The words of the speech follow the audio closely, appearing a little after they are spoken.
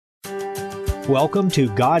welcome to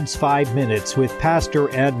God's 5 Minutes with Pastor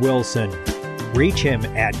Ed Wilson. Reach him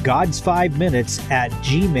at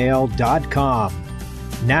gods5minutes@gmail.com.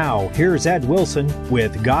 Now, here's Ed Wilson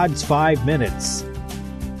with God's 5 Minutes.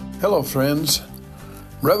 Hello, friends.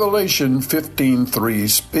 Revelation 15:3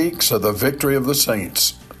 speaks of the victory of the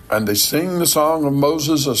saints. And they sing the song of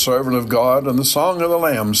Moses, a servant of God, and the song of the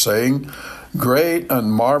Lamb, saying, Great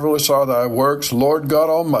and marvelous are thy works, Lord God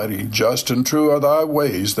Almighty. Just and true are thy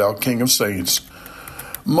ways, thou King of saints.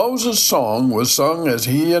 Moses' song was sung as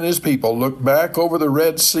he and his people looked back over the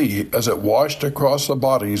Red Sea as it washed across the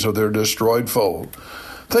bodies of their destroyed foe.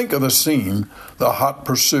 Think of the scene, the hot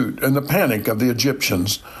pursuit, and the panic of the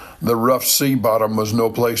Egyptians. The rough sea bottom was no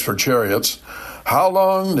place for chariots. How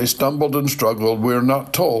long they stumbled and struggled, we are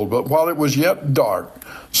not told, but while it was yet dark,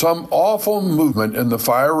 some awful movement in the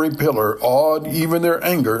fiery pillar awed even their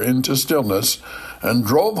anger into stillness and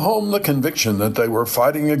drove home the conviction that they were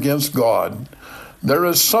fighting against God. There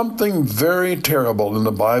is something very terrible in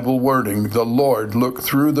the Bible wording, the Lord looked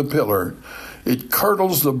through the pillar. It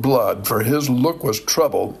curdles the blood, for his look was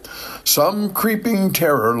troubled. Some creeping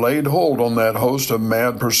terror laid hold on that host of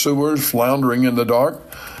mad pursuers floundering in the dark.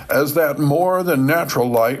 As that more than natural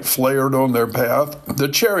light flared on their path, the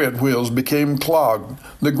chariot wheels became clogged,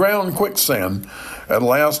 the ground quicksand. At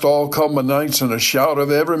last all culminates in a shout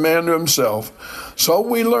of every man to himself. So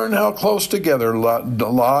we learn how close together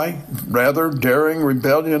lie, rather daring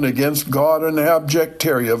rebellion against God and abject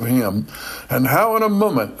terror of him, and how in a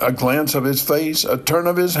moment a glance of his face, a turn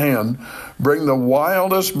of his hand, bring the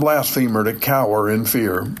wildest blasphemer to cower in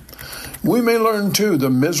fear. We may learn, too,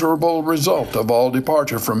 the miserable result of all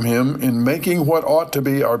departure from him in making what ought to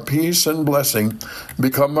be our peace and blessing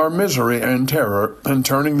become our misery and terror, and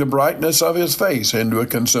turning the brightness of his face into a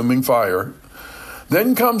consuming fire.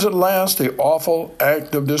 Then comes at last the awful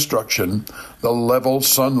act of destruction. The level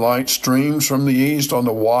sunlight streams from the east on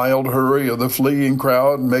the wild hurry of the fleeing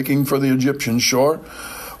crowd making for the Egyptian shore.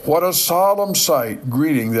 What a solemn sight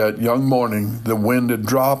greeting that young morning. The wind had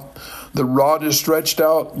dropped. The rod is stretched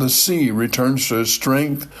out, the sea returns to its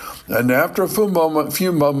strength, and after a few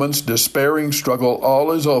moments despairing struggle,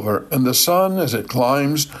 all is over, and the sun, as it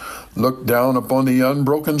climbs, looked down upon the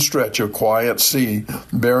unbroken stretch of quiet sea,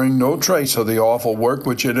 bearing no trace of the awful work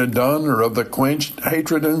which it had done, or of the quenched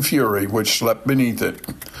hatred and fury which slept beneath it.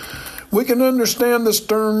 We can understand the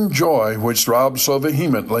stern joy which throbs so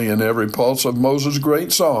vehemently in every pulse of Moses'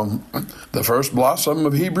 great song, the first blossom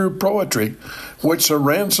of Hebrew poetry, which the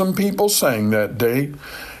ransomed people sang that day.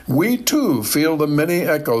 We too feel the many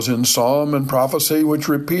echoes in psalm and prophecy which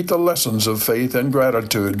repeat the lessons of faith and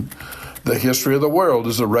gratitude. The history of the world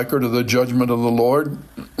is a record of the judgment of the Lord.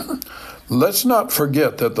 Let's not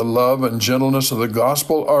forget that the love and gentleness of the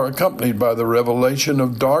gospel are accompanied by the revelation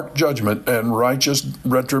of dark judgment and righteous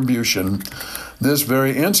retribution. This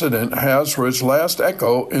very incident has for its last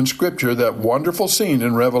echo in Scripture that wonderful scene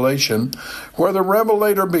in Revelation where the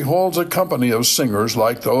Revelator beholds a company of singers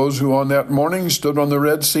like those who on that morning stood on the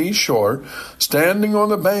Red Sea shore, standing on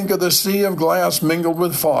the bank of the sea of glass mingled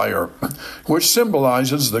with fire, which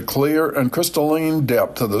symbolizes the clear and crystalline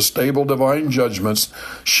depth of the stable divine judgments,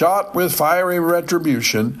 shot with fiery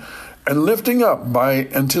retribution, and lifting up by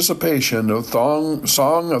anticipation of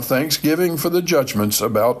song of thanksgiving for the judgments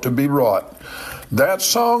about to be wrought. That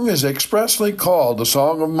song is expressly called the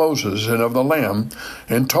Song of Moses and of the Lamb,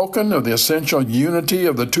 in token of the essential unity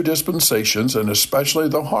of the two dispensations, and especially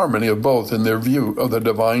the harmony of both in their view of the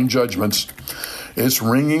divine judgments. Its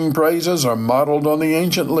ringing praises are modeled on the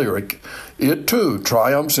ancient lyric. It, too,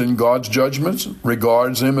 triumphs in God's judgments,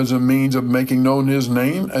 regards them as a means of making known his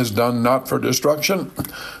name, as done not for destruction,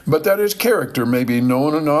 but that his character may be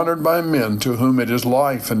known and honored by men to whom it is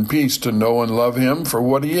life and peace to know and love him for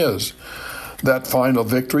what he is. That final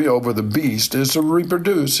victory over the beast is to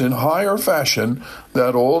reproduce in higher fashion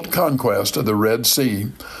that old conquest of the Red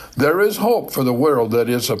Sea. There is hope for the world that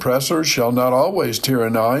its oppressors shall not always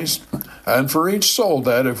tyrannize, and for each soul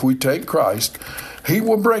that, if we take Christ, he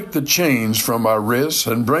will break the chains from our wrists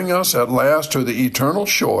and bring us at last to the eternal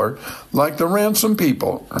shore like the ransomed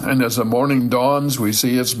people. And as the morning dawns, we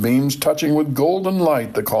see its beams touching with golden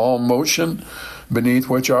light the calm ocean beneath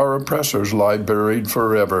which our oppressors lie buried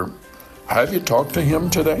forever. Have you talked to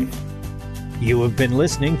him today? You have been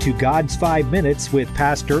listening to God's 5 Minutes with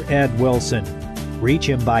Pastor Ed Wilson. Reach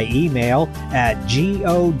him by email at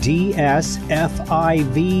godsfive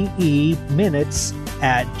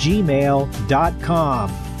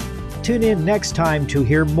minutes@gmail.com. Tune in next time to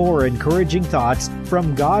hear more encouraging thoughts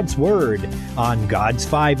from God's Word on God's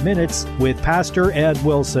 5 Minutes with Pastor Ed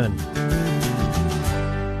Wilson.